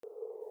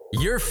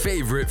Your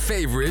favorite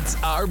favorites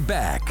are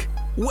back.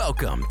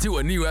 Welcome to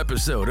a new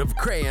episode of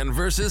Crayon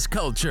vs.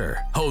 Culture,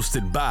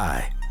 hosted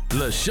by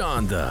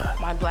LaShonda.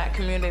 My black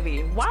community,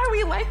 why are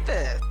we like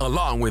this?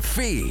 Along with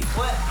Fee.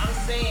 But I'm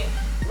saying,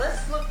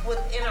 let's look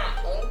within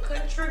our own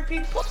country,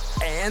 people.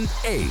 And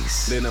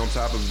Ace. Then on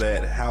top of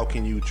that, how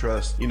can you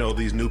trust,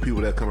 these new people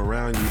that come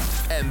around you?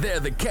 And they're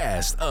the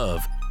cast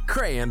of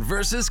Crayon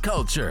vs.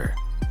 Culture.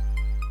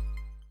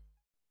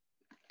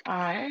 All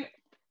right.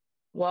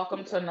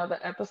 Welcome to another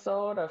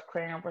episode of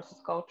Crayon vs.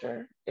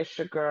 Culture. It's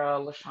your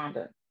girl,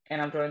 LaShonda.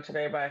 And I'm joined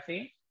today by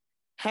Fee.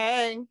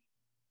 Hey.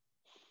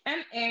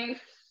 And Ace.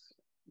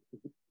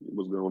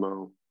 What's going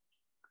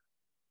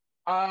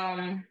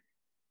on?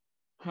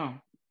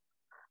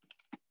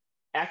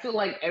 I feel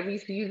like every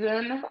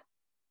season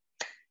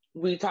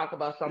we talk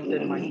about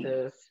something like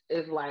this.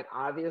 It's like,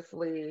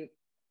 obviously,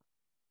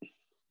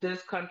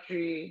 this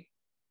country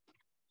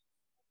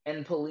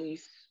and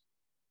police,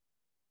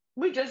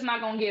 we're just not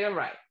going to get it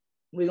right.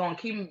 We're going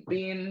to keep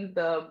being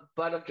the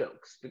butt of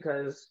jokes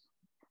because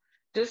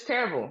just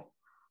terrible.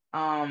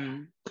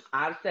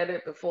 I've said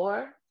it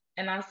before,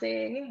 and I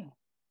say it again.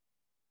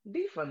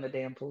 Defund the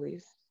damn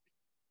police.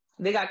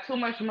 They got too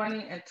much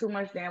money and too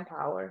much damn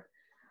power.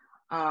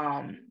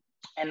 And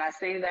I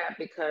say that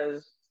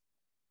because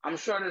I'm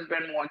sure there's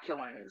been more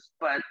killings,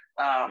 but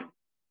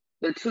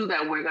the two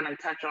that we're going to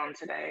touch on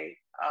today,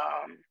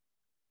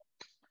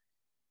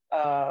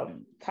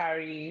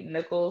 Tyre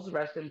Nichols,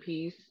 rest in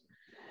peace,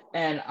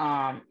 and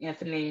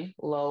Anthony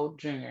Lowe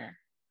Jr.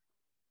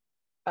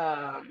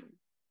 Tyre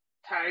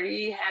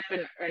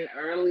happened in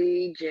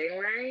early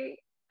January,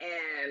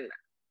 and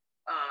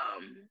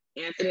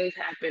Anthony's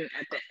happened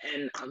at the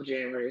end of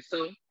January,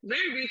 so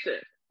very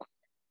recent.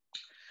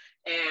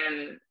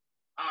 And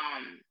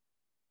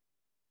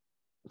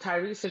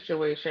Tyre's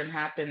situation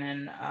happened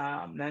in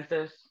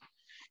Memphis,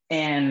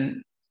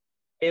 and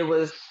it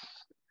was,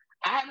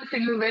 I haven't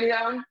seen the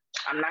video.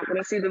 I'm not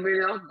gonna see the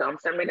video. Don't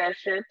send me that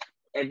shit.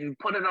 If you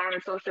put it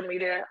on social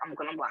media, I'm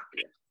gonna block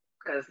you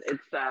because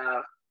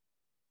I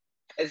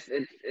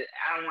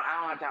don't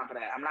have time for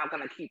that. I'm not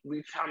gonna keep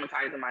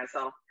re-traumatizing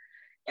myself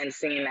and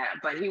seeing that.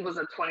 But he was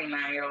a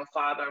 29-year-old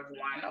father of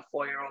one, a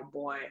 4-year-old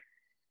boy,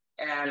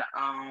 and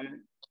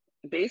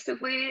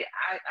basically,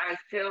 I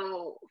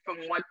feel from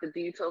what the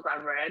details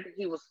I've read,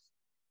 he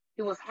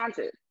was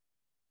haunted,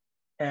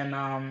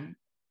 and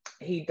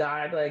he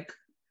died like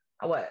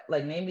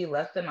maybe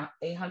less than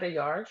 800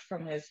 yards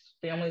from his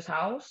family's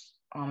house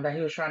that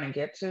he was trying to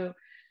get to,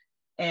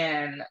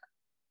 and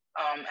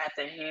at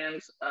the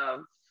hands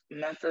of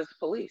Memphis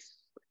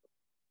police.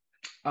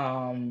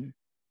 And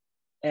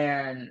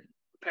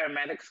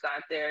paramedics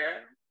got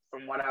there.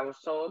 From what I was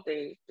told,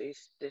 they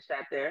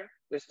sat there,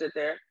 they stood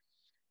there,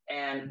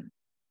 and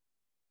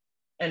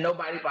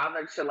nobody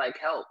bothered to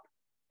help.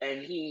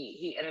 And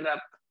he ended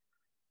up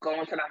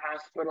going to the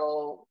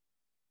hospital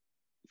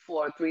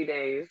for 3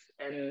 days,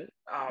 and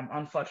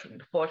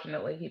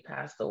unfortunately he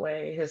passed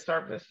away. His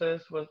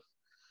services was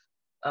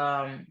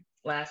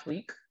last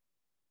week.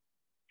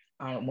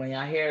 When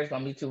y'all hear, it's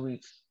gonna be 2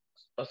 weeks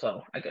or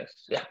so, I guess.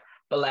 Yeah,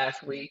 but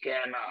last week,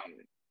 and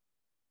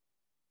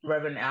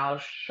Reverend Al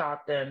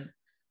Sharpton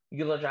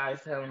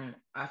eulogized him.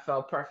 I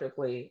felt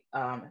perfectly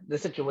the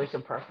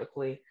situation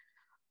perfectly.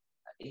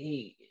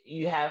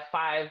 You have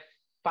five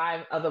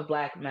other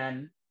Black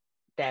men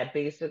that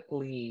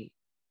basically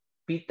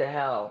beat the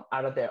hell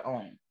out of their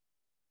own.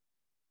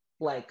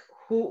 Like,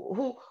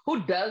 who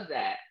does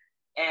that?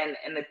 And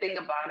the thing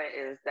about it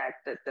is that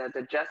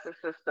the justice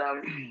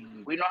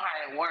system, we know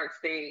how it works.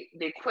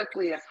 They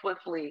quickly and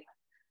swiftly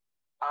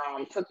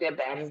took their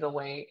badges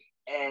away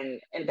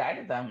and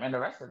indicted them and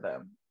arrested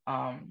them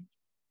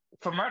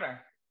for murder.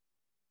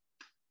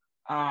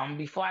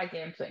 Before I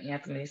get into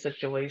Anthony's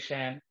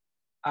situation,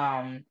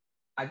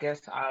 I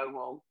guess I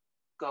will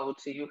go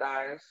to you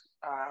guys.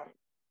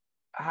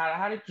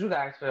 How did you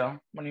guys feel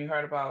when you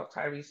heard about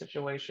Tyre's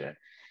situation?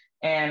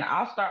 And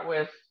I'll start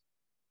with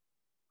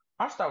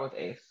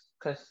Ace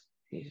because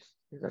he's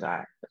a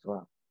guy as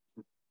well.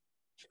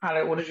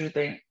 What did you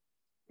think?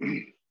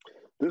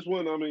 This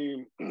one, I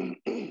mean,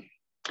 it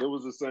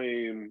was the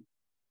same,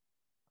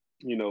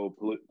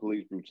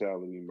 police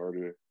brutality,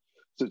 murder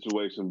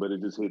situation, but it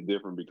just hit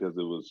different because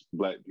it was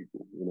Black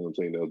people. You know what I'm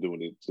saying? They were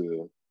doing it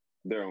to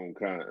their own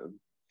kind.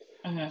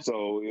 Mm-hmm.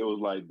 So it was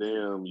like,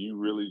 damn, you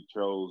really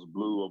chose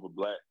blue over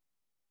Black.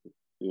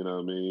 You know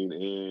what I mean?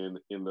 And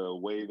in the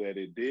way that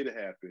it did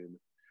happen,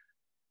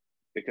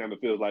 it kind of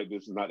feels like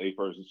this is not a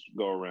first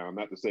go around.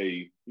 Not to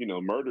say,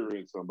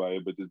 murdering somebody,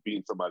 but just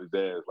beating somebody's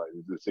ass. Like,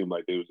 it just seemed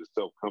like they were just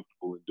so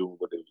comfortable in doing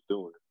what they was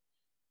doing.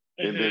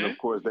 Mm-hmm. And then, of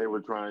course, they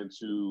were trying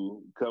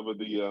to cover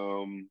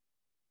the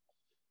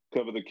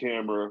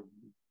camera,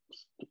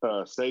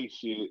 say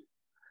shit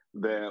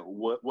that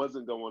what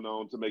wasn't going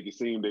on to make it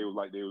seem they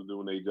were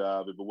doing their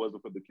job. If it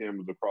wasn't for the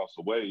cameras across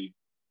the way,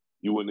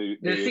 you wouldn't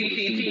be able to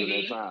see them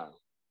that time.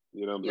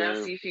 You know what I'm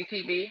saying?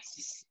 CCTV.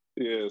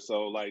 Yeah,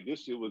 so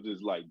this shit was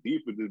just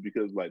deeper just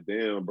because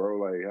damn,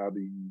 bro,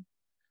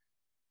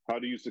 how how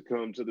do you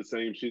succumb to the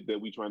same shit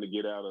that we trying to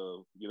get out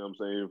of? You know what I'm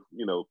saying?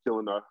 You know,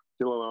 killing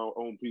our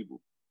own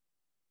people.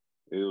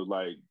 It was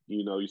like,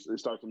 you know, it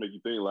starts to make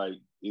you think like,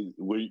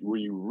 were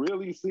you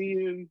really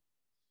seeing?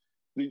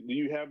 Do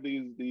you have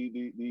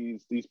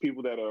these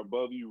people that are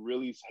above you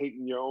really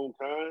hating your own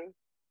kind?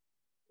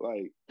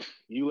 Like,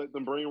 you let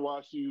them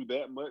brainwash you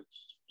that much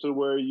to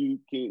where you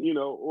can, you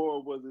know,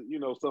 or was it, you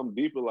know, something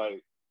deeper?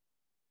 Like,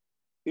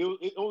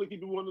 it only can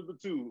be one of the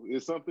two.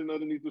 It's something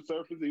underneath the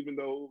surface, even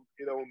though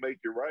it don't make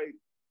it right,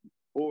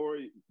 or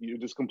you're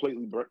just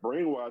completely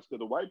brainwashed because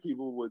the white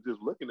people were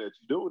just looking at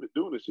you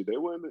doing this shit.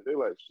 They're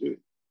like, shit,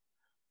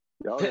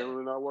 y'all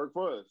didn't not work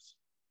for us.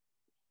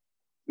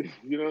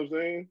 You know what I'm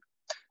saying?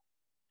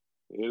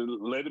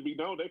 And let it be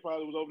known, they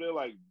probably was over there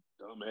like,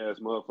 dumbass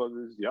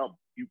motherfuckers, y'all,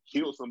 you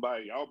killed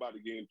somebody, y'all about to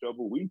get in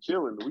trouble. We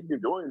chilling, we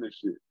enjoying this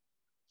shit.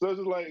 So it's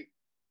just like,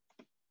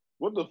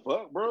 what the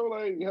fuck, bro?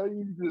 Like,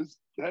 and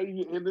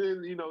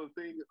then, you know, the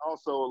thing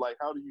also, like,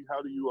 how do you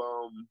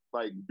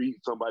like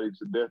beat somebody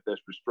to death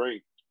that's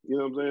restrained? You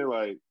know what I'm saying?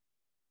 Like,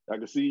 I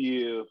can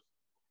see if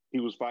he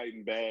was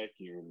fighting back,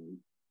 and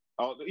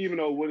even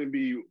though it wouldn't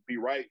be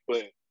right,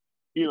 but,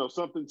 you know,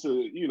 something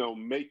to, you know,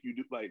 make you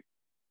do, like,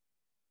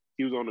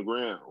 he was on the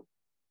ground.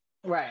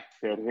 Right.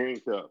 Had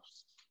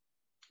handcuffs.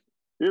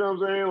 You know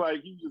what I'm saying?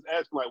 Like, you just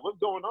ask, like, what's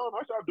going on?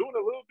 Aren't y'all doing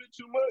a little bit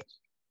too much?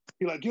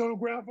 He like, get on the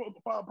ground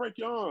before I break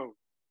your arm.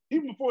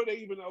 Even before they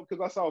even know,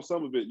 because I saw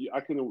some of it. You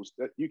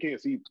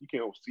can't see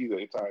the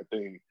entire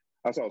thing.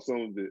 I saw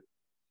some of it.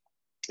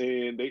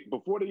 And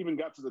before they even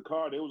got to the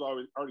car, they was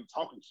already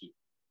talking shit.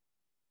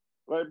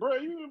 Like, bro,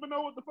 you don't even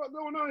know what the fuck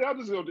going on.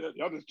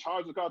 Y'all just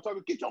charge the car,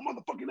 talking, get your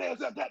motherfucking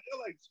ass out that.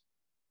 They're like,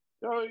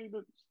 y'all ain't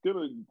just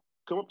gonna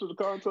come up to the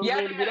car and tell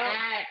them to get out.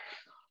 Ask,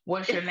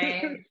 what's your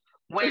name?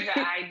 Where's your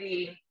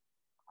ID?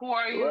 Who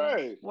are you?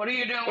 Right. What are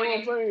you doing? That's what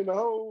I'm saying. The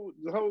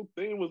whole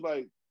thing was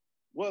like,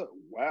 what?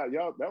 Wow,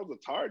 y'all, that was a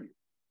target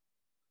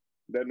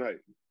that night.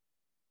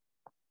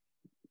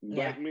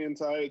 Black men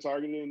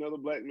targeting another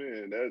black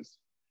man.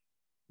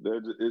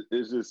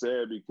 It's just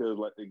sad because,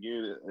 like,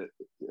 again,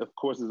 of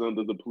course, it's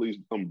under the police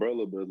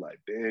umbrella, but like,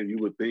 damn, you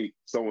would think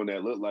someone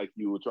that looked like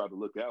you would try to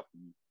look out for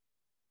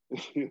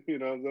you. You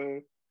know what I'm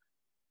saying?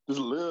 Just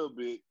a little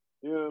bit.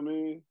 You know what I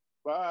mean?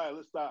 All right,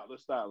 let's stop.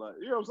 Like,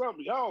 you know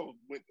something? Y'all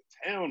went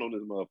to town on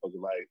this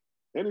motherfucker. Like,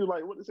 and he was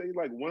like, what they say, he's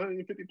like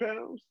 150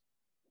 pounds?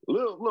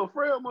 Little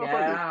frail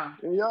motherfucker. Yeah.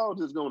 And y'all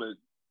just gonna.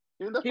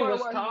 And that's he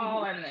was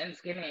tall and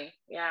skinny.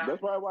 Yeah. That's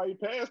probably why he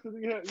passed,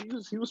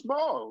 because he was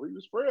small. He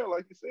was frail,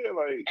 like you said.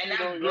 Like, and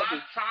that's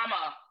blood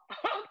trauma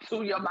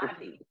to your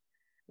body.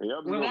 And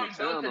y'all just we weren't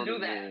built to do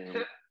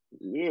that.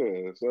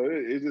 Yeah, so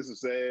it's just a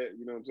sad,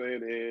 you know what I'm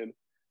saying? And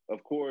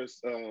of course,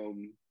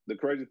 the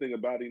crazy thing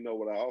about it, you know,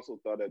 what I also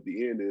thought at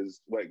the end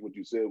is, like what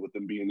you said, with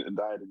them being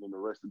indicted and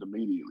arrested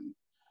immediately.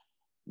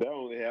 That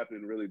only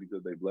happened really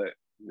because they black.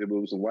 If it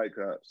was some white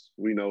cops,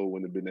 we know it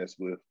wouldn't have been that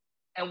split.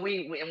 And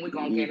we're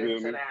gonna get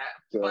into that.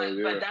 So,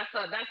 but that's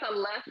a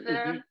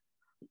lesson.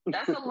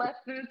 That's a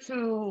lesson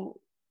to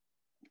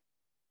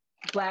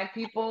black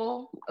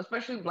people,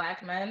 especially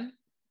black men.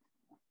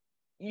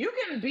 You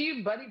can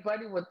be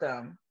buddy with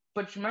them,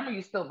 but remember,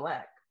 you're still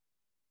black.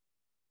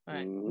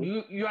 Right.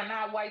 Mm-hmm. You are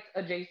not white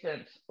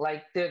adjacent.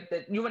 Like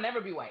you will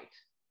never be white.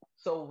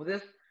 So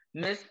this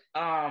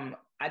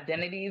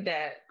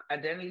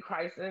identity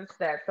crisis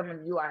that some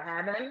of you are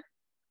having,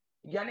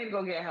 y'all need to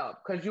go get help,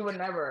 because you will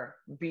never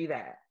be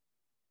that.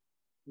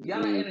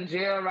 Y'all are in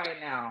jail right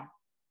now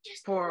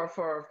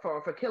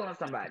for killing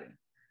somebody.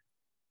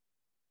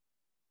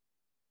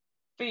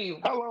 Steve,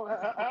 how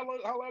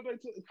long they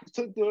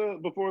took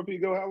before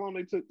people go? How long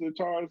they took to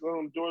charge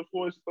George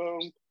Floyd's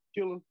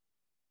killing?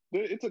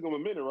 It took them a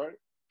minute, right?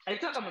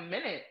 It took them a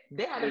minute.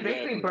 They had to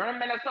basically burn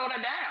Minnesota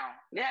down.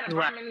 They had to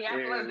burn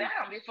Minneapolis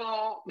down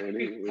before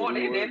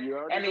they did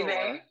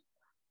anything.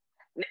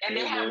 And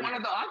they had one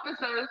of the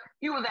officers,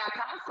 he was at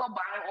Costco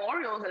buying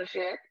Oreos and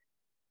shit,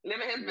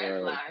 living his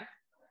best life.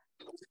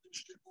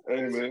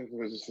 Hey, man,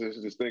 let's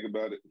just think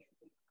about it.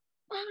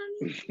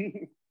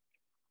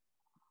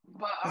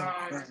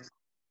 But,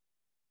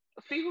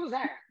 see who's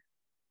that?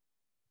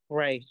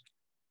 Right.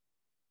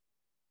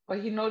 But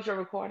he knows you're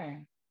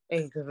recording.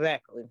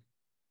 Exactly.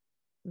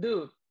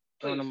 Dude,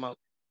 please.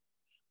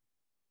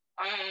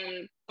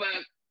 But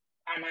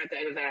I'm gonna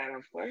take that out,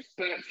 of course.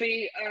 But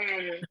see,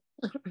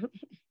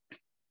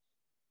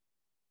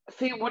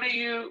 see, what do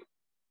you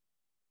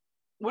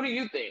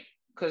think?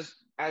 Because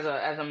as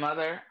a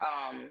mother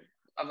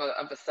of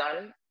a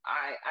son,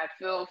 I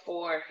feel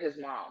for his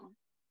mom.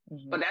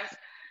 Mm-hmm. But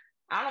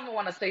I don't even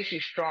want to say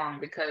she's strong,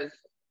 because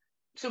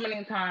too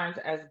many times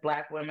as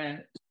black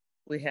women,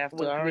 we have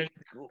to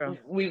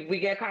we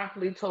get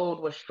constantly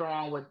told we're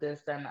strong with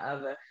this and the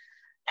other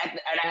at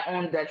our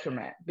own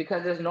detriment,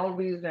 because there's no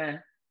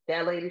reason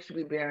that lady should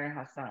be burying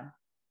her son.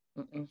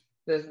 Mm-mm.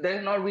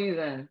 There's no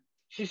reason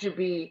she should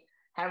be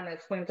having to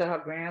explain to her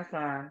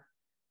grandson,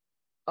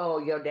 oh,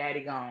 your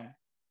daddy gone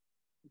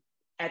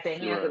at the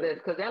hands of this,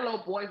 because that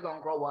little boy's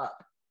gonna grow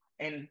up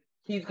and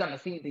he's gonna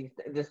see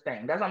this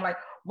thing. That's why I'm like,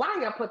 why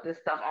y'all put this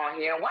stuff on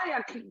here? Why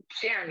y'all keep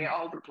sharing it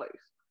all over the place?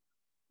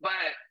 But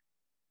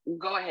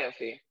go ahead,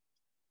 Fee.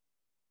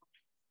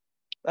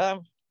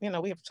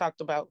 We have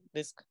talked about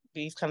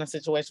these kind of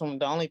situations.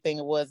 The only thing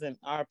it wasn't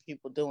our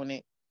people doing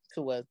it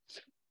to us.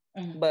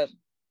 But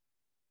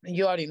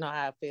you already know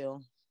how I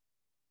feel.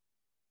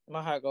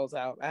 My heart goes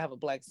out. I have a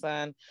black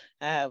son.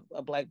 I have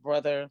a black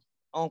brother,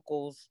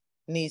 uncles,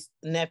 niece,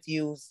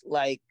 nephews.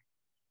 Like,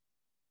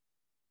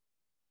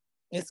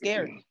 it's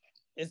scary.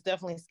 It's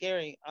definitely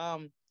scary.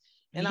 And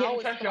you I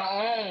always touch your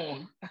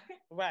own.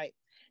 Right.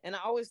 And I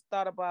always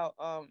thought about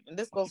and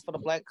this goes for the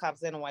black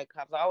cops and the white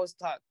cops. I always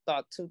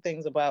thought two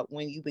things about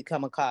when you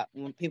become a cop,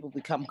 when people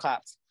become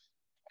cops.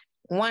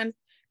 One,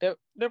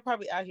 they're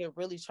probably out here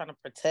really trying to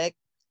protect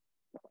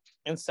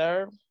and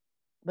serve.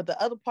 But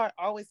the other part,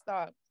 I always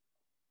thought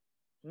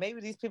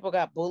maybe these people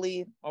got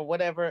bullied or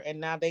whatever, and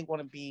now they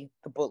want to be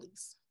the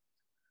bullies.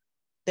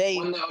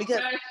 When the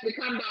oppressed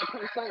become the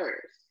oppressors.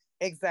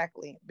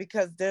 Exactly.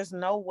 Because there's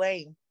no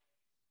way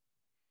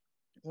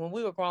when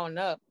we were growing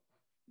up,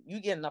 you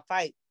get in a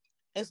fight,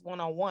 it's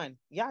 1-on-1.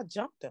 Y'all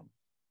jumped them.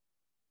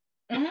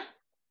 Mm-hmm.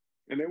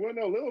 And they weren't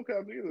no little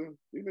cops either.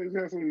 These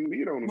niggas had some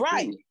meat on them.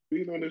 Right.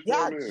 Meat on this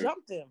y'all man.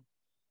 Jumped them.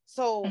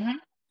 So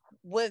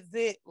was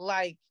it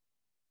like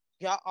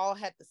y'all all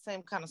had the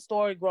same kind of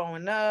story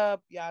growing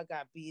up? Y'all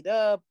got beat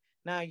up.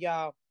 Now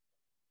y'all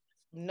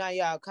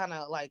kind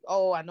of like,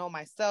 oh, I know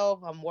myself.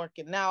 I'm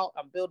working out.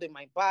 I'm building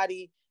my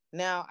body.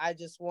 Now I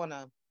just want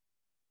to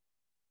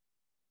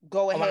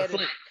go ahead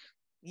and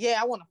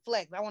I want to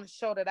flex. I want to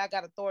show that I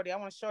got authority. I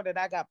want to show that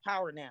I got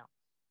power now.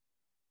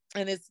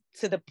 And it's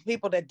to the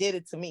people that did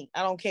it to me.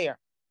 I don't care.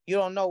 You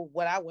don't know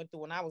what I went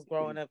through when I was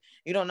growing up.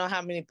 You don't know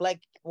how many black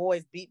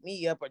boys beat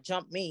me up or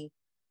jumped me.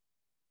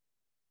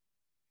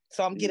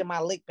 So I'm getting my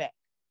lick back.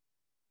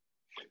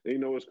 And you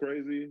know what's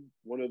crazy?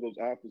 One of those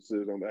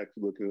officers, I'm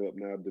actually looking up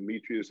now,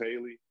 Demetrius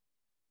Haley,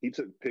 he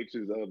took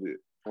pictures of it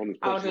on his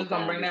personal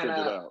phone and sent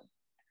it out.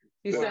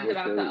 He sent it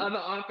out to other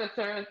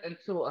officers and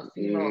to a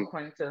female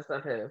acquaintance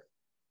of his.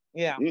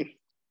 Yeah.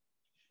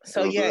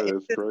 So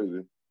it's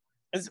crazy.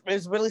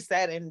 It's really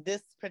sad. And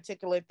this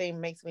particular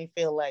thing makes me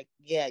feel like,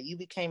 you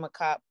became a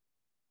cop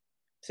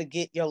to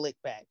get your lick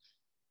back.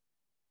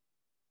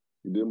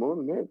 You did more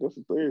than that. That's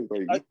the thing.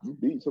 Like you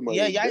beat somebody.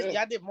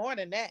 Y'all did more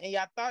than that, and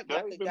y'all thought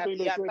y'all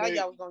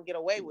was gonna get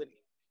away with it.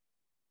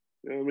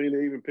 You know what I mean?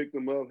 They even picked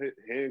them up, hit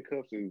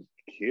handcuffs, and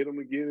hit them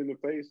again in the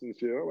face and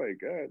shit. I'm like,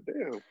 God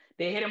damn.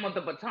 They hit him with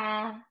the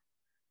baton.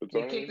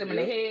 They kicked him in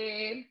the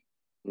head.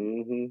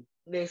 Mm-hmm.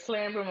 They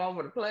slammed him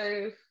over the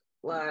place.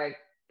 Like,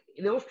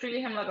 they was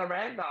treating him like a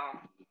rag doll.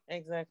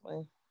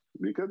 Exactly.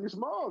 Because he's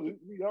small.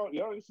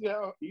 Y'all see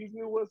how easy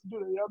it was to do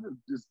that. Y'all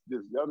just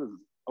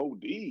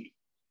OD.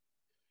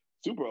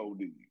 Super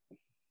OD.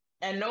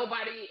 And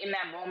nobody in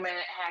that moment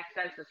had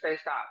sense to say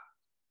stop.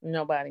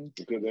 Nobody.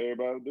 Because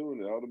everybody was doing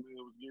it. All the men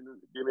was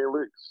getting their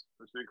licks.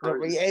 That shit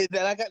crazy.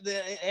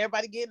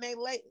 Everybody getting their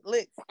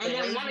licks. And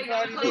then one of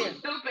y'all so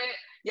stupid.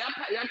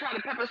 Y'all trying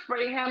to pepper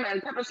spray him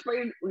and pepper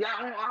spray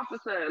y'all own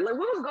officer. Like,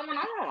 what was going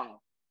on?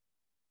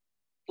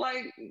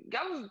 Like,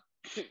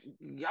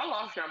 y'all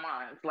lost your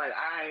minds. Like,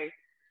 I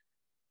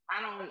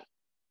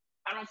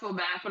don't feel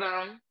bad for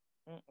them.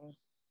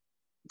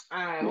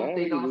 I hope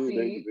they don't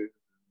see.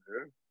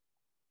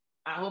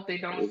 I hope they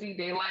don't see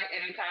daylight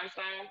anytime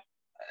soon,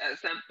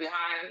 except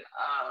behind.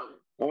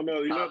 Oh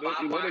no, you know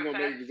they're gonna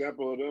make an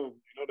example of them.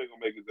 You know they're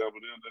gonna make an example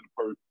of them. They're the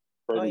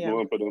perfect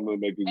one for them to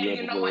make an example. And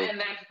you know what? And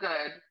that's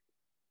good.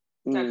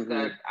 That's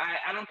good.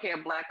 I don't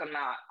care black or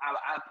not.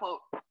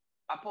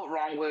 I put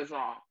wrong where it's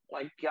wrong.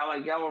 Like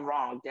y'all were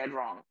wrong, dead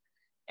wrong,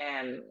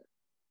 and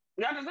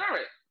y'all deserve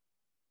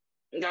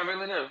it. Y'all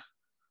really do.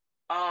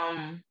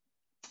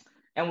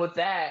 And with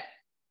that,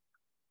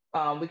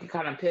 we can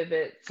kind of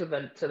pivot to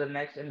the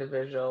next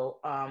individual,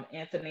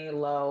 Anthony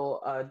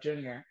Lowe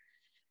Jr.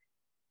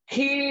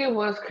 He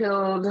was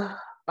killed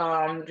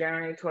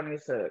January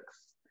 26th.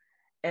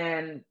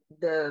 And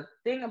the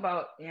thing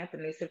about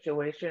Anthony's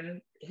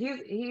situation,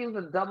 he's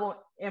a double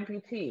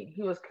amputee.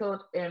 He was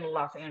killed in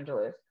Los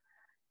Angeles.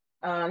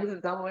 He's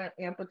a double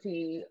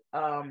amputee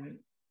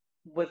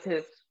with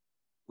his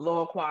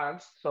lower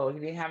quads, so he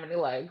didn't have any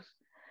legs.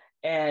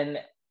 And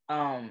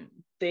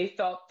they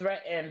felt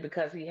threatened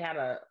because he had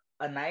a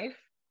knife,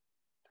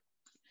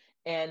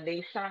 and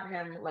they shot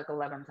him like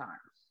 11 times,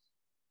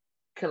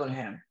 killing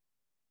him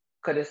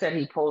because they said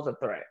he posed a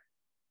threat.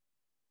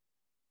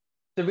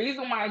 The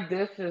reason why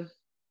this is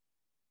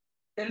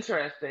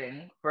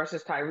interesting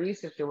versus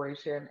Tyree's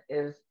situation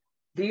is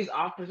these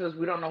officers,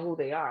 we don't know who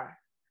they are.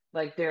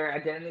 Like, their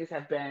identities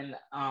have been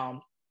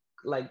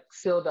like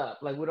sealed up.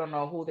 Like, we don't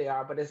know who they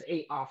are, but it's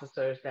 8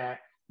 officers that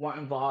weren't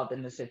involved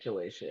in the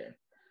situation.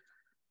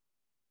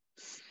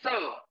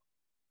 So,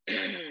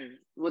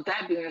 with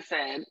that being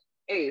said,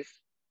 Ace,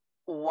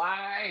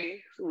 why?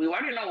 We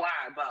already know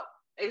why, but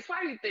Ace,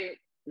 why do you think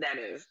that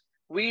is?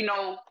 We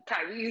know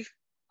Tyree's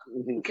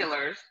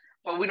killers,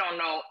 but we don't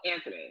know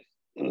Anthony's.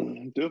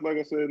 Just like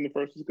I said in the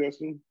first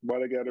discussion, why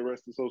they got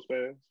arrested so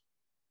fast?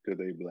 Because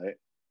they black.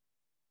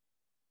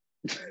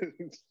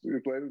 It's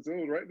plain and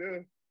simple right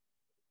there.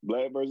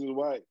 Black versus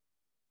white.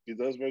 It's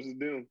us versus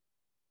them.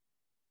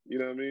 You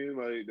know what I mean?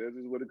 Like that's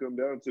just what it comes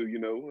down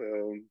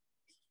to.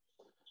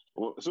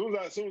 Well, as soon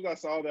as I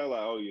saw that,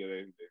 like, oh yeah,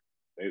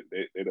 they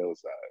the other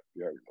side.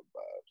 You already know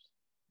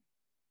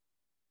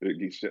the vibes. It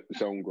gets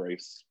shown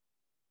grace.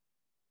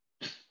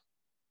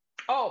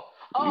 Oh,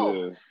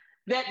 Yeah.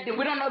 that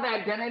we don't know their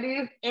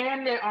identities,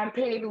 and they're on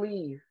paid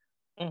leave.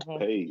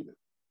 Paid.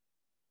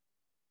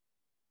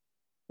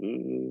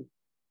 Mm-hmm.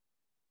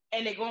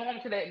 And they go home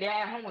they're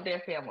at home with their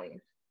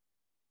families.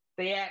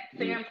 They at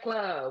Sam's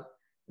Club.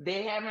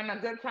 They having a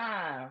good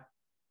time.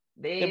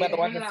 They about to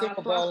watch the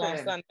Super Bowl on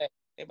Sunday.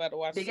 They about to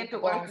watch. They get to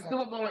watch the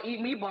Super Bowl and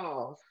eat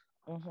meatballs.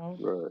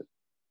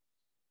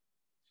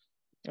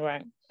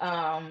 Right.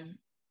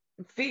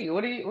 See,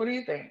 what do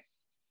you think?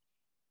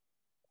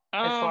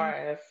 As far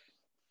as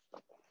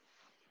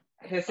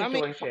his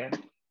situation,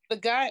 the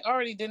guy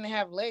already didn't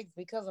have legs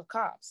because of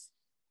cops.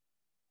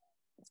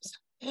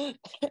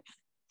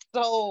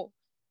 So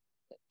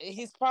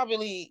he's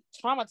probably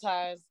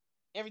traumatized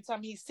every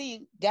time he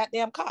sees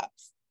goddamn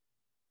cops.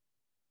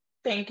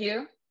 Thank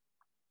you.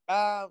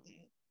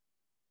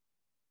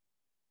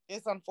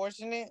 It's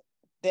unfortunate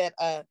that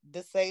a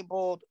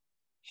disabled,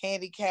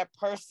 handicapped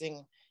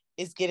person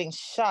is getting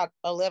shot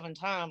 11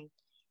 times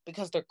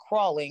because they're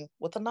crawling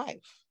with a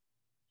knife.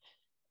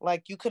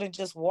 Like, you couldn't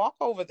just walk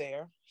over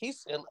there.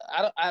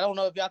 I don't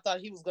know if y'all thought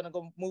he was gonna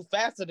go move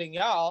faster than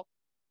y'all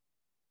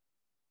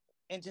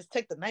and just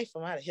take the knife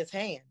from out of his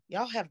hand.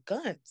 Y'all have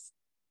guns.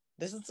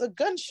 This is a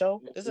gun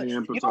show.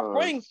 You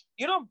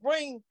don't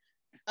bring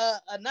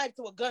a knife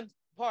to a gun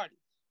party.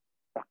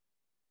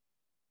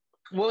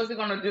 What was he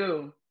gonna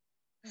do?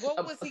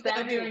 What was he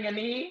gonna do? You on your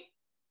knee?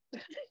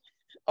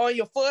 On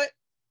your foot?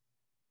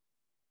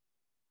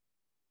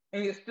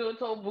 And your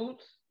steel-toe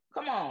boots?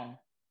 Come on.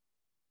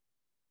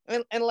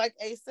 And like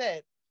A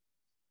said,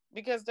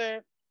 because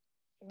they're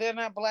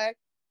not black,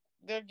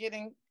 they're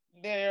getting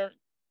their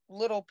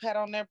little pat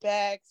on their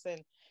backs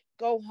and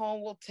go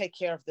home. We'll take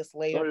care of this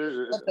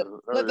later.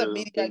 Let the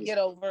media get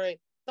over it.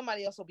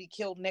 Somebody else will be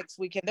killed next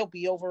week and they'll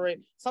be over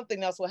it.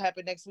 Something else will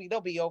happen next week.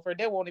 They'll be over it.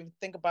 They won't even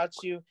think about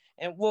you,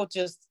 and we'll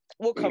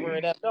cover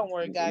it up. Don't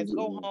worry, guys.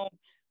 Go home.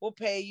 We'll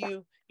pay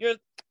you.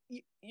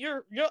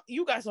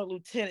 You guys are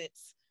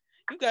lieutenants.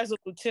 You guys are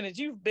lieutenants.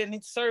 You've been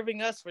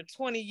serving us for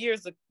 20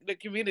 years of the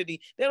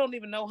community. They don't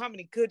even know how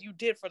many good you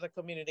did for the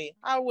community.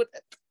 I would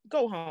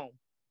go home.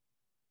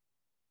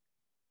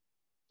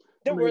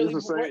 They're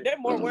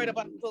more worried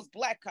about those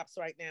black cops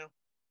right now.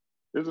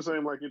 It's the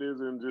same like it is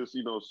in just,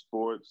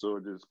 sports or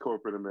just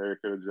corporate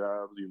America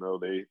jobs.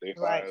 They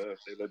fire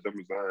us, they let them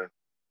resign.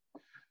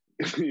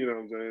 You know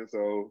what I'm saying?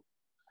 So,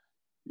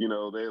 they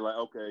like,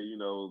 okay,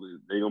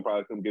 they gonna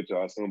probably come get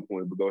y'all at some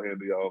point, but go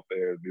handle y'all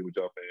affairs, be with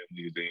y'all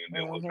families, and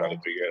then we'll try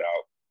to figure it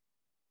out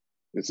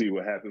and see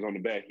what happens on the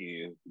back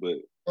end. But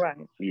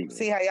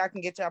see how y'all can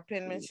get y'all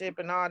penmanship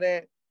and all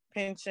that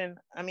pension.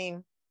 I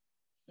mean,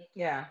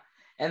 yeah.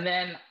 And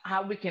then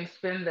how we can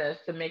spin this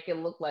to make it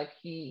look like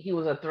he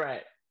was a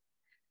threat.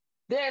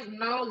 There's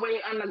no way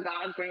under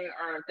God's green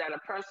earth that a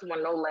person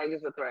with no leg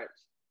is a threat.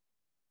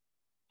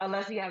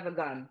 Unless he has a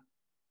gun.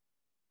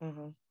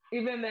 Mm-hmm.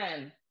 Even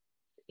then,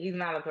 he's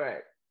not a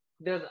threat.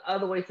 There's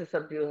other ways to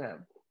subdue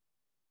him.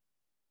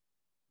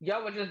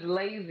 Y'all were just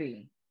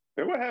lazy.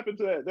 And what happened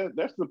to that?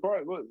 That's the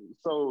part.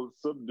 So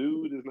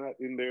subdued is not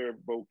in their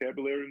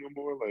vocabulary no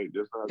more. Like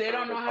that's not. They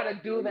don't know how to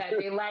do that.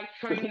 They lack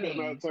training. That's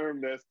not a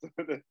term.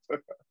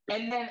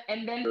 And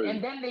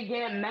then they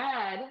get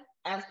mad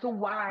as to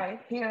why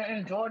here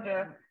in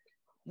Georgia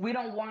we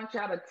don't want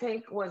y'all to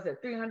take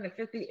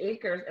 350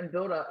 acres and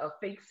build a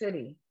fake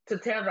city to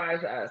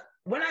terrorize us.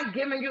 We're not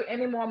giving you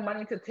any more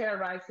money to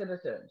terrorize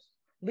citizens.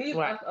 Leave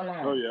us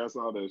alone. Oh yeah, I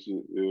saw that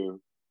shit. Yeah.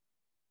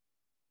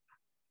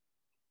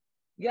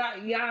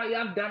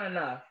 Y'all done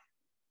enough.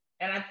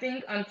 And I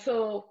think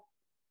until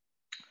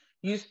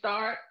you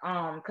start,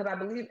 because I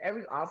believe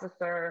every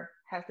officer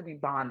has to be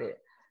bonded.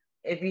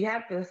 If you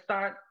have to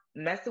start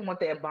messing with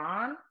their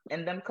bond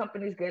and them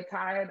companies get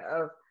tired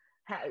of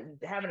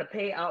having to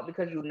pay out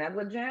because you're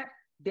negligent,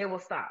 they will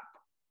stop.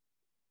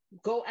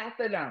 Go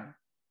after them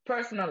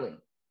personally.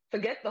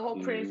 Forget the whole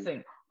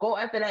precinct. Go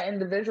after that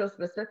individual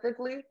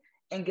specifically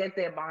and get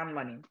their bond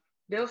money.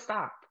 They'll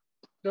stop.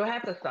 They'll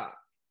have to stop.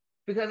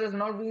 Because there's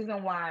no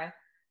reason why.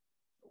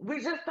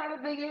 We just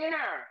started the year.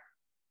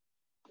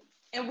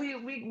 And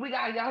we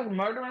got y'all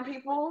murdering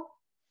people?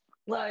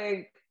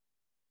 Like,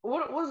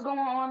 what's going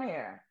on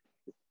here?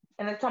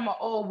 And they're talking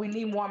about, we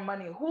need more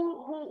money.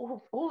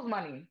 Whose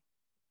money?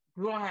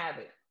 We don't have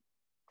it.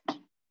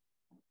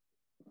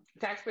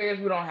 Taxpayers,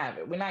 we don't have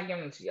it. We're not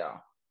giving it to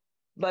y'all.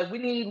 Like, we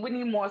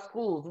need more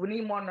schools. We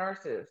need more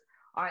nurses.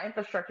 Our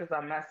infrastructures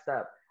are messed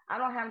up. I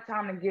don't have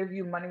time to give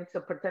you money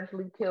to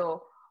potentially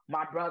kill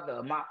my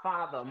brother, my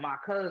father, my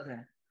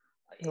cousin,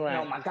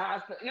 my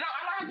godson.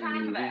 I don't have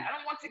time for that. I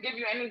don't want to give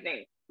you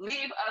anything.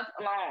 Leave us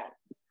alone.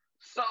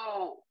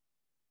 So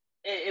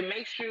it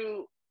makes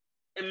you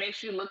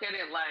look at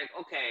it like,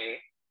 okay,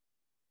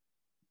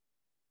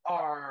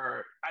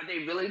 or are they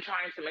really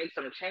trying to make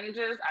some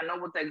changes? I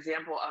know with the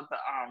example of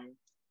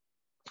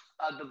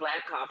the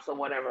black cops or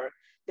whatever,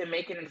 they're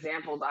making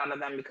examples out of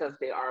them because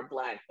they are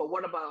black. But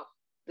what about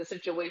the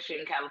situation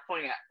in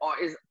California? Or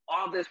is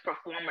all this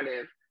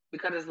performative?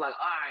 Because it's like, all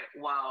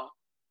right, well,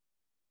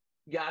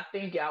 y'all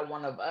think y'all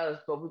one of us,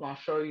 but we're gonna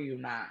show you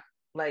not.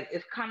 Like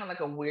it's kind of like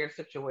a weird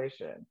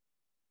situation.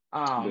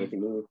 Um,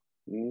 Definitely.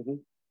 Mm-hmm.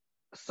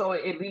 so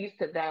it leads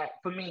to that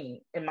for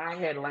me in my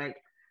head. Like,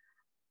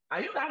 are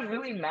you guys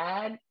really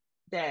mad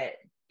that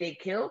they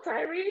killed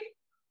Tyree,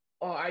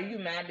 or are you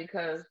mad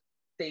because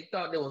they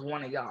thought there was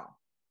one of y'all?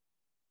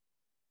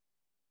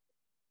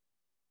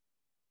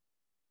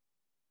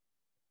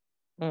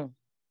 Mm.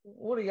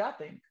 What do y'all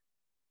think?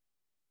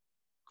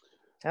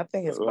 I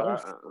think it's Well,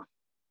 both.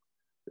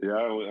 yeah,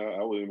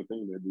 I wouldn't even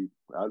think that deep.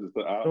 I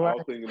Right.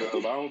 was thinking of.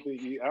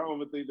 I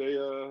don't even think they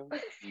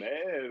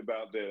mad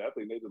about that. I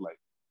think they just like,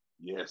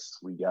 yes,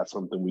 we got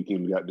something we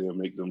can goddamn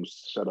make them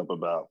shut up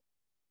about,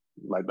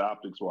 like the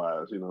optics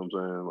wise. You know what I'm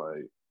saying?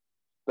 Like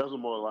that's what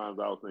more lines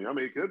I was thinking. I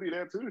mean, it could be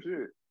that too,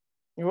 shit.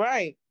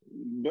 Right.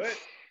 But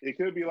it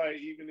could be like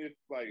even if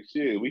like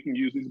shit, we can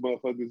use these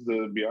motherfuckers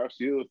to be our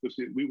shield for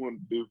shit we want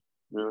to do.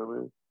 You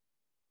know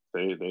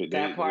what I mean?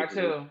 That part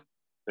too.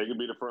 They could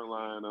be the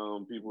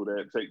frontline people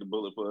that take the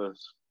bullet for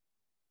us.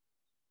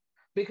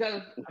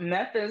 Because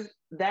Memphis,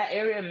 that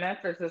area of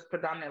Memphis is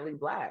predominantly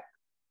black.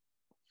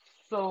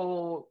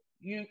 So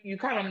you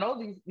kind of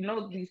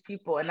know these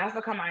people, and that's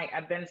the kind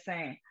I've been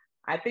saying.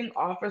 I think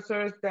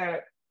officers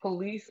that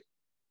police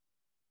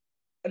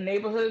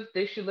neighborhoods,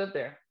 they should live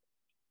there.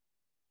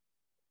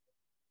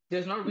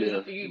 There's no reason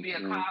Yeah. for you to be a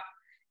Mm-hmm. cop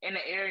in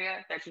an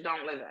area that you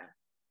don't live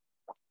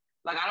in.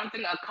 Like I don't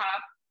think a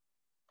cop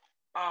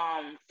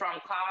from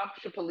Cobb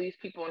should police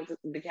people into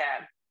the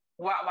cab.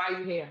 Why are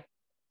you here?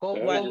 Go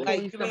What, like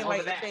police you them mean over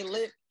like there. if they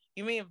live?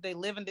 You mean if they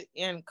live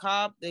in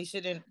Cobb, they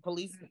shouldn't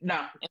police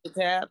No, in the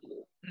tab?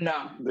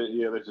 no.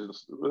 They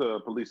just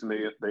policing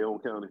their own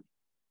county.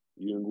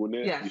 You in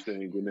Gwinnett, Yes. you stay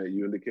in Gwinnett.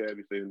 You in the cab,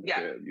 you stay in the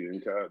Yeah. cab. You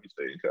in Cobb, you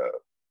stay in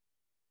Cobb.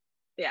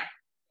 Yeah.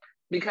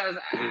 Because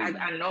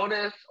I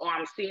notice or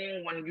I'm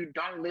seeing when you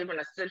don't live in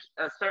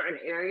a certain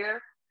area,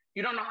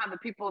 you don't know how the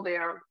people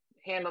there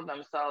handle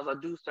themselves or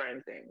do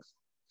certain things.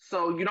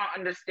 So you don't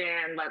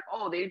understand, like,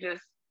 oh, they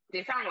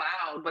sound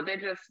loud, but they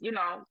just,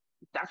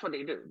 that's what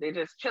they do. They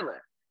just chilling.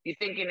 You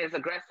thinking it's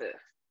aggressive.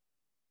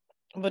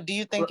 But do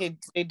you think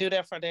they do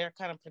that for their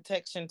kind of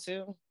protection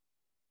too?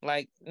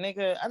 Like,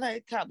 nigga, I let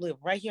a cop live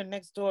right here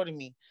next door to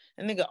me.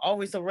 And nigga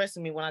always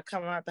arresting me when I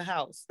come out the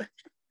house.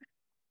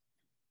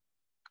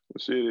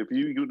 Shit, if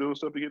you doing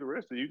stuff to get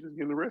arrested, you just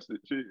getting arrested.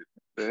 Shit,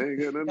 that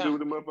ain't got nothing to do with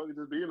the motherfucker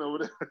just being over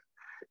there.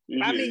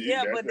 I mean,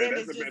 yeah, but then That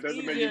it's just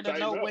doesn't make easier you to tighten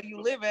know up. where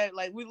you live at.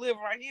 Like, we live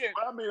right here.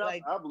 I mean,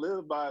 Like, I've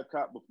lived by a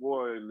cop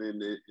before, and then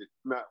it's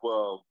not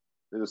well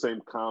in the same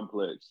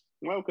complex.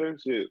 Well, okay,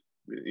 shit.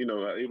 You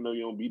know, even though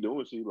you don't be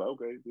doing shit, like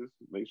okay, just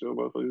make sure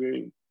motherfuckers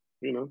ain't,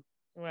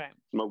 right.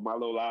 smoke my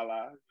little la la.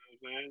 You know what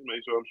I'm saying?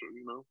 Make sure I'm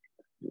sure,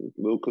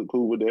 a little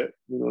cool with that.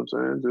 You know what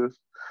I'm saying? Just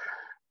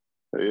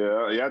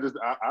yeah.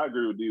 I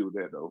agree with you with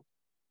that though.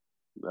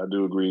 I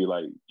do agree.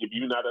 Like if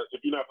you're not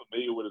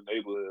familiar with a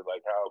neighborhood,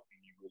 like how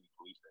can you really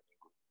police that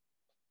neighborhood?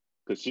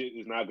 Because shit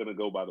is not gonna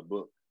go by the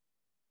book.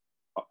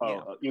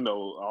 All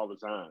the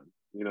time.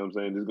 You know what I'm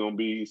saying? There's gonna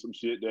be some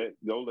shit that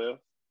go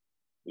left.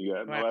 You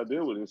got no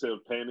idea with it. Instead of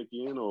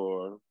panicking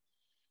or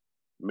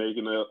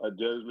making a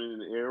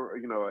judgment and error,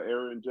 an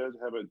error in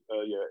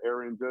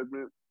error in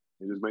judgment,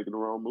 and just making the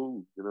wrong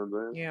move. You know what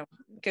I'm saying? Yeah,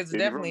 because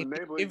definitely,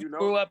 if you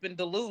grew up in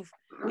Duluth,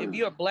 if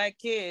you're a black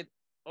kid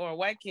or a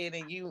white kid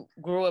and you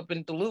grew up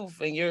in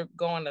Duluth and you're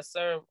going to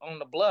serve on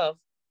the bluff,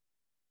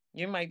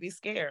 you might be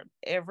scared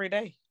every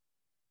day.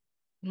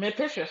 Man,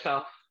 piss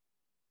yourself.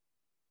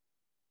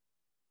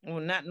 Well,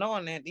 not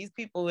knowing that these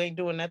people ain't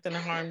doing nothing to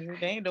harm you,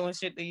 they ain't doing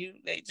shit to you.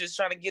 They just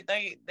trying to get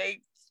they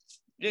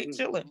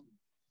chilling.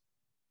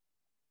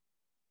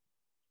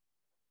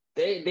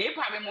 They're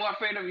probably more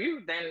afraid of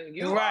you than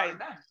you are of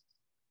them.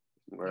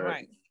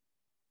 Right.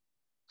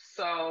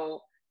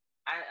 So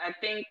I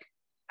think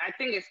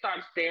it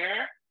starts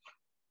there,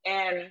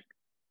 and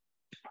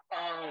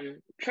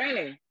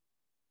training.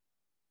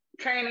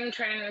 I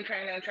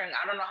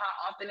don't know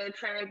how often they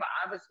train, but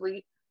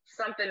obviously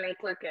something ain't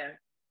clicking.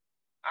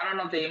 I don't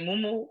know if they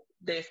moo,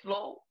 they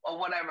slow or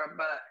whatever,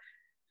 but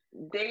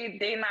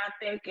they not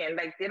thinking,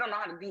 like they don't know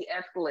how to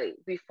de-escalate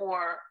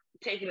before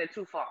taking it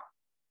too far.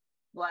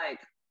 Like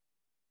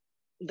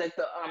the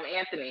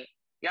Anthony,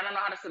 y'all don't know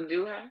how to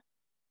subdue him.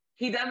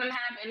 He doesn't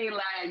have any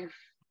legs.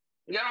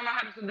 Y'all don't know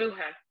how to subdue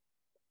him.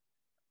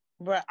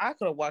 Bro, I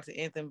could have walked to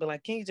Anthony and be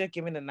like, "Can you just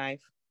give me the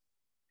knife?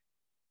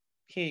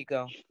 Here you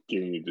go.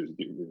 Can you just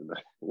give me the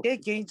knife? Yeah,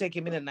 can you just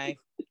give me the knife?"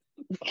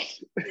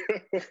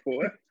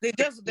 What? They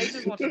just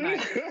want the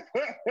knife.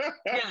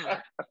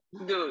 Yeah,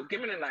 dude,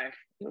 give me the knife.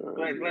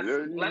 Like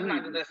let's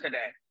not do this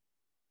today.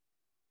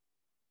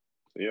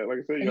 Yeah, like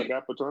I said, y'all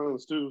got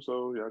batons too,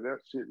 so y'all got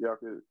shit y'all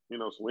could,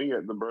 swing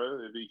at the bro.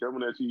 If he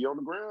coming at you on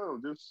the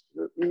ground, just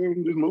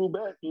move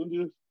back and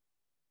just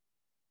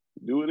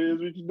Do what it is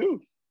what you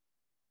do.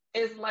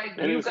 It's like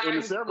And you it's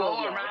guys several go of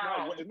y'all.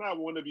 around. It's not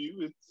one of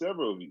you. It's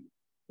several of you.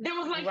 There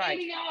was like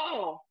 80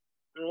 y'all.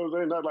 You know what I'm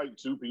saying? Not like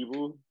 2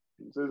 people.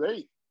 It says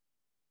 8.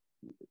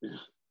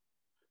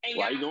 And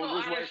Why y'all you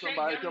gonna so just out of let shape,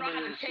 somebody y'all don't come know in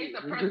how and to chase shoot?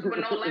 a person with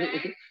no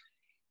legs.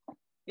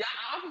 Y'all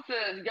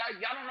officers,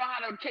 y'all don't know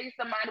how to chase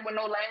somebody with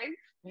no legs.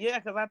 Yeah,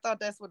 because I thought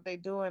that's what they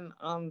do. And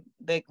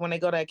they when they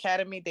go to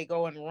academy, they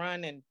go and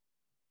run and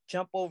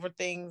jump over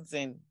things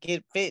and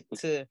get fit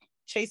to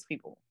chase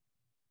people.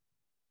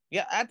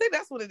 Yeah, I think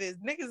that's what it is.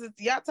 Niggas,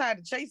 y'all tired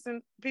of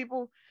chasing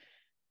people.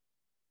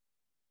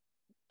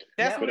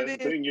 That's what it is.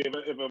 Thing. If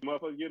a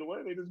motherfucker get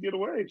away, they just get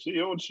away. She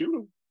don't shoot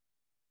them.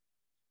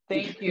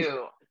 Thank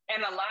you.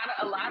 And a lot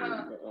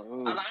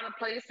of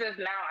places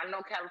now, I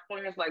know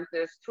California's like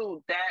this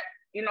too, that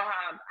you know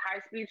how high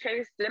speed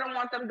chase, they don't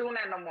want them doing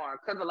that no more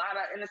because a lot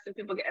of innocent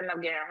people end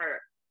up getting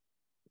hurt.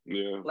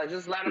 Yeah. Like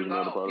just let them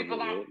go. People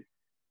don't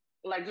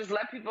like just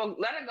let it go.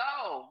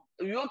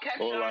 You'll catch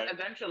them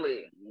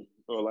eventually.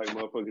 Or like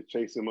motherfuckers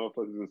chasing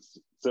motherfuckers in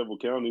several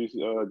counties.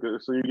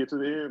 So you get to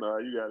the end, all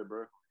right, you got it,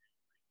 bro.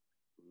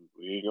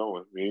 We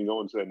ain't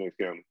going to that next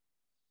county.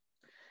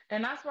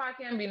 And that's why I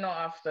can't be no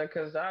officer,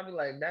 because I'll be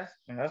like, that's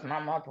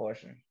not my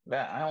portion.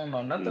 That I don't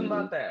know nothing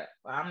about that.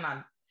 I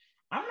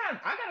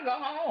gotta go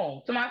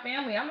home to my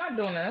family. I'm not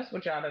doing this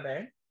with y'all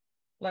today.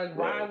 Like,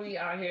 why are we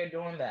out here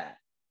doing that?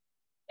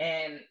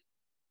 And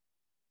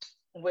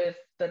with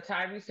the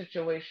Tyree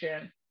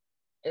situation,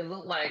 it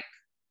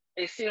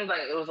seemed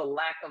like it was a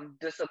lack of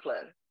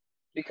discipline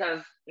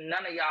because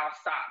none of y'all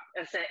stopped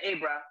and said, hey,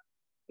 bro,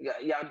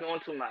 y'all doing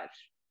too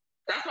much.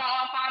 That's why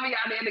all 5 of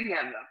y'all there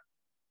together.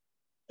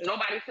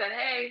 Nobody said,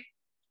 hey,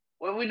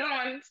 what are we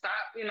doing? Stop,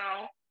 you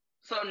know.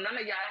 So none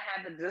of y'all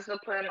had the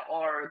discipline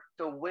or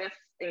the wits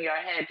in your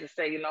head to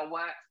say, you know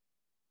what?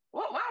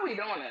 Why are we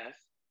doing this?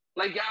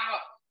 Like,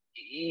 y'all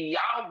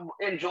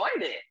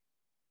enjoyed it.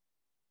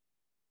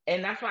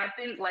 And that's why I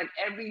think, like,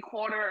 every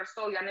quarter or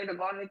so, y'all need to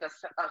go and make a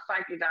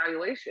psych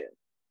evaluation.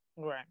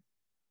 Right.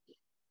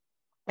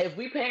 If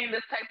we paying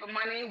this type of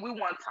money, we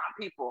want top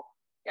people.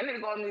 Y'all need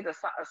to go and make a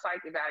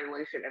psych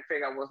evaluation and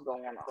figure out what's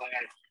going on.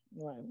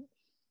 Right.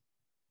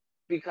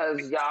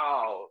 Because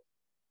y'all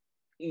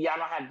don't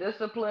have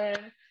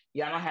discipline,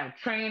 y'all don't have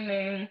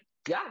training,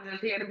 y'all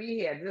just here to be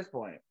here at this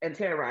point and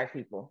terrorize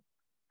people.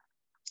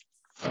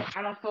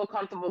 I don't feel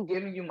comfortable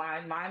giving you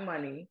my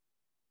money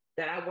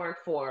that I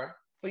work for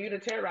you to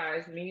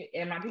terrorize me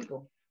and my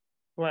people.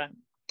 Right.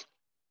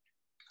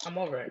 I'm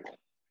over it.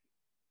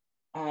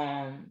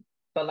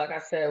 But like I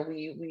said,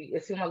 we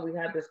it seems like we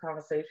have this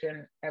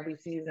conversation every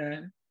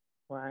season.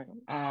 Right.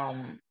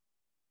 I'm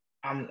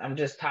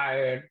just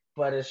tired,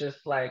 but it's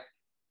just like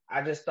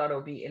I just thought it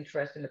would be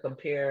interesting to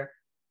compare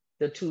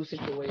the two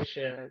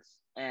situations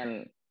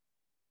and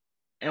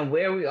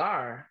where we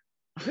are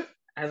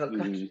as a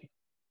country.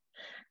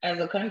 As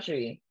a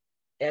country.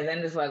 And then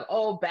it's like,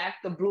 oh,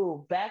 back the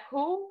blue. Back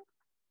who?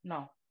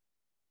 No.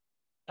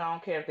 I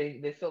don't care if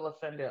they feel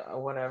offended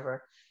or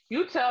whatever.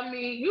 You tell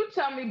me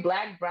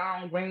black,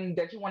 brown, green,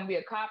 that you want to be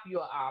a cop,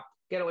 you're a op.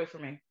 Get away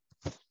from me.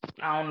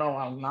 I don't know.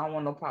 I don't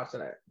want no parts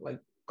of that. Like,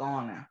 go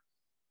on now.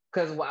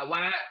 Because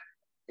why?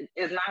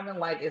 It's not even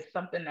like it's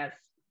something that's.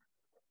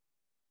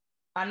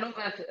 I know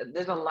that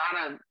there's a lot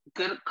of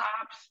good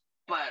cops,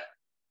 but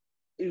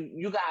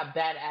you got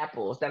bad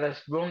apples that are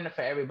ruining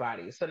for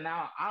everybody. So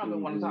now I don't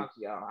even want to talk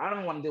to y'all. I don't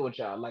even want to deal with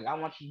y'all. Like, I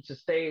want you to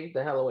stay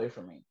the hell away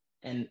from me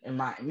and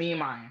me and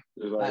mine.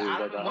 Like, I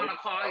don't even want to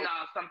call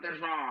y'all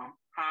something's wrong,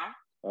 huh?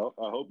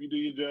 I hope you do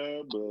your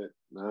job, but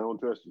I don't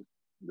trust you.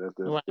 That's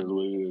the way it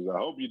is. I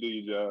hope you do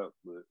your job,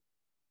 but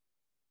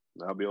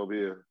I'll be over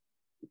here.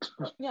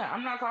 Yeah,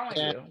 I'm not calling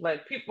you.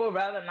 Like, people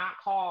rather not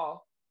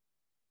call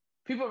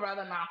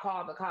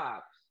the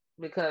cops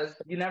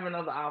because you never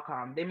know the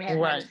outcome. They may have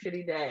had a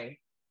shitty day.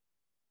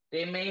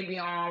 They may be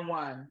on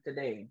one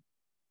today.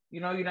 You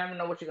know, you never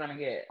know what you're gonna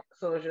get.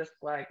 So it's just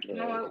like, you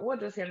know what? We'll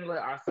just handle it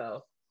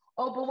ourselves.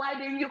 Oh, but why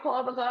didn't you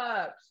call the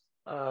cops?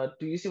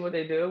 Do you see what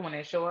they do when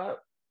they show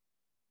up?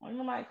 Well,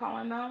 nobody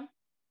calling them.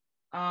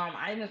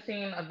 I even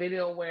seen a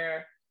video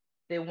where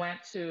they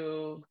went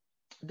to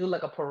do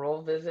like a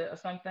parole visit or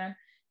something,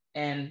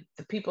 and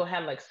the people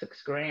had like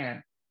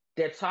 $6,000.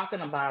 They're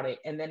talking about it,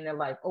 and then they're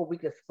like, "Oh, we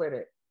could split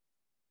it."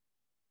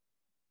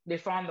 They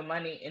found the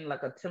money in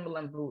like a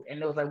Timberland boot, and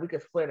it was like, "We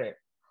could split it."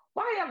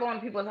 Why are y'all going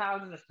to people's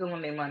houses and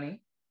stealing their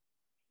money?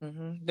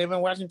 Mm-hmm. They've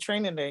been watching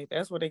Training Day.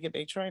 That's where they get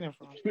their training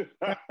from. Training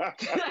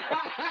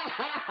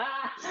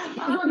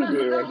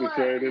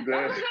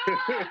Day.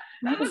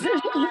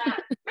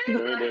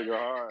 They go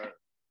hard.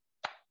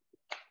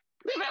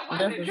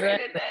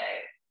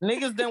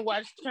 Niggas didn't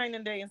watch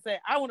Training Day and say,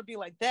 "I want to be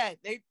like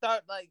that." They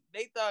thought that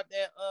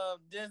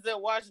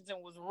Denzel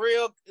Washington was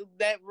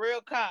that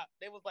real cop.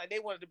 They was like they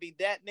wanted to be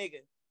that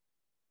nigga.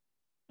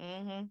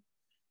 Mm-hmm.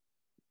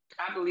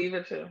 I believe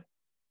it too.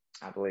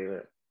 I believe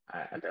it.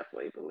 I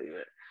definitely believe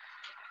it.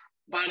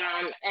 But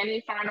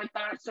any final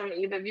thoughts from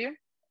either of you?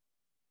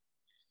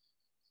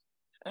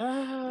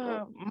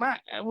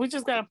 We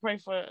just gotta pray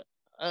for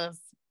us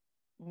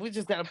we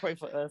just gotta pray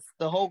for us,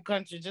 the whole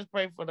country. Just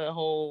pray for the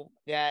whole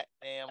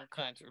goddamn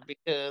country,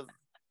 because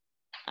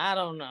I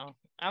don't know.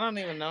 I don't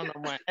even know no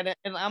more. And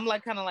I'm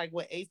like kind of like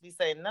what Ace be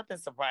saying. Nothing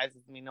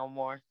surprises me no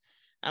more.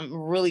 I'm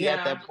really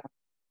at that point.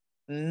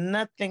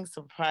 Nothing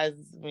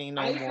surprises me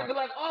no more. I used to be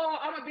like, oh,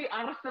 I'm gonna be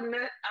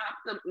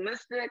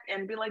optimistic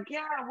and be like,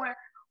 yeah,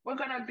 we're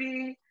gonna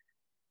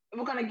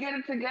get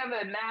it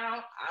together.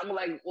 Now I'm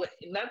like, what?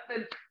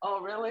 Nothing.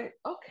 Oh, really?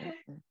 Okay.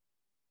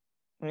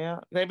 Yeah,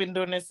 they've been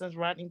doing this since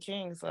Rodney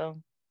King,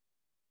 so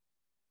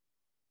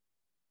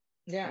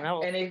yeah.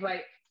 And it's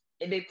like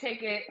they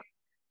take it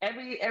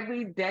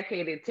every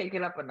decade. They take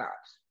it up a notch.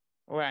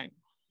 Right.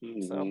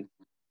 Mm-hmm. So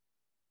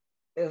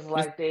it's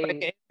like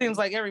it seems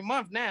like every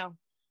month now.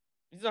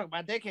 You talk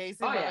about decades,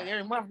 it seems like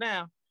every month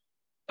now.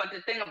 But the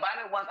thing about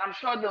it was, I'm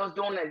sure they was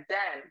doing it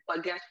then.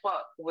 But guess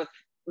what? With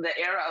the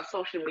era of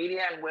social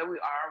media and where we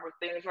are with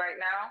things right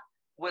now,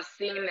 we're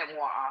seeing it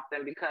more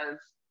often because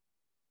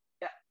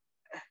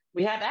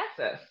we have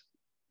access.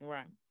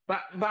 Right.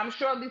 But I'm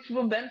sure these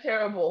people have been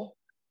terrible.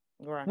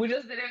 Right. We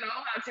just didn't know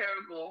how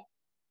terrible.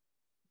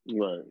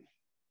 Right.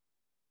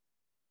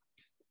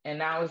 And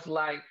now it's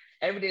like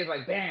every day is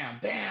like bam,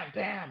 bam,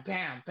 bam,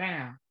 bam,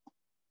 bam.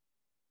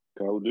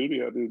 Call of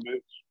Duty out this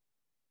bitch.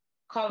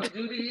 Call of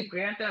Duty,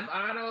 Grand Theft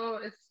Auto,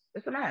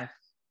 it's a mess.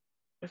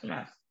 It's a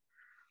mess.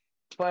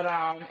 But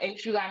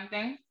H, you got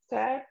anything to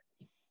add?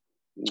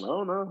 I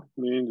don't know.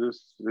 I mean,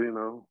 just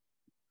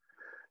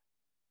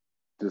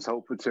just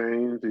hope for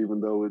change,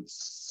 even though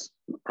it's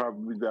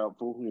probably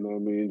doubtful. You know what I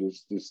mean?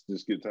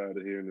 Just get tired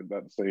of hearing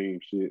about the same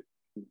shit,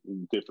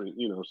 different.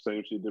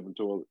 Same shit, different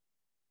toilet.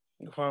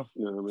 Huh.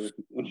 You know what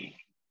I mean?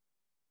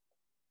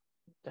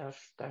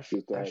 That's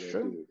true.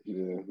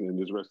 Yeah, and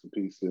just rest in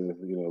peace to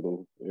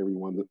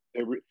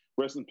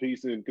rest in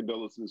peace and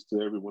condolences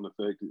to everyone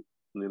affected.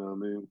 You know what I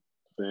mean?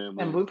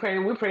 Family. And we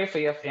pray for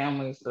your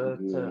families to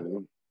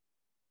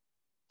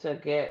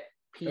get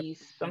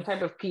peace, some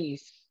type of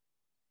peace,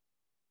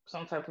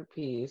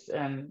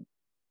 and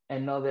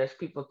know there's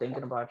people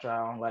thinking about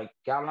y'all. Like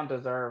y'all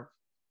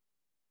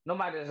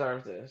nobody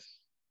deserves this.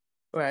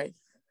 Right.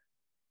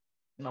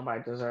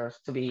 Nobody deserves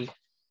to be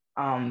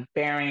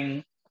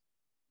bearing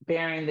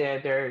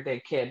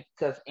their kid,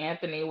 because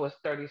Anthony was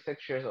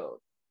 36 years old.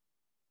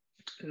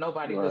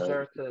 Nobody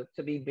deserves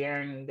to be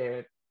bearing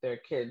their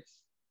kids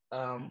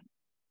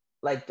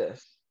like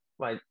this.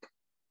 Like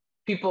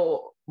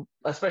people,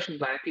 especially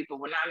Black people,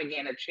 we're not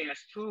getting a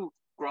chance to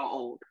grow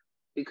old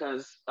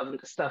because of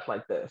stuff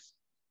like this.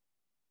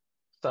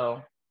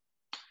 So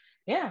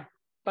yeah.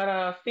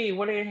 But Fee,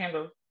 what are your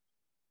handles?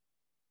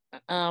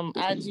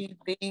 IG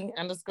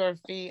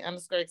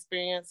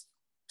Fee_experience,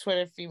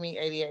 Twitter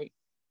FeeMe88.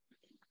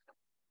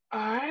 All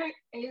right,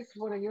 Ace,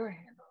 what are your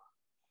handles?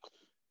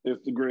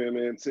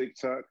 Instagram and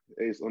TikTok,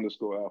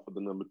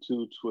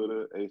 Ace_Alpha2,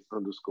 Twitter,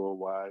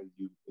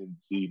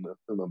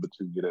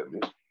 Ace_YUNG2, get at me.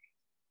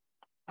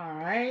 All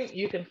right,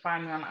 you can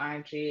find me on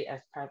IG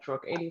as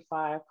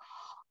Patchwork85,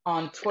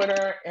 on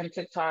Twitter and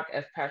TikTok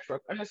as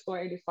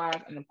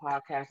Patchwork_85, and the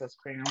podcast as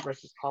Crayon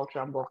vs.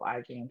 Culture on both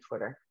IG and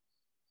Twitter.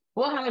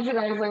 We'll have you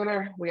guys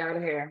later. We out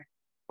of here.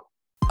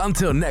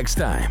 Until next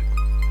time,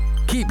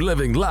 keep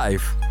living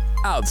life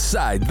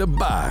outside the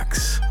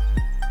box.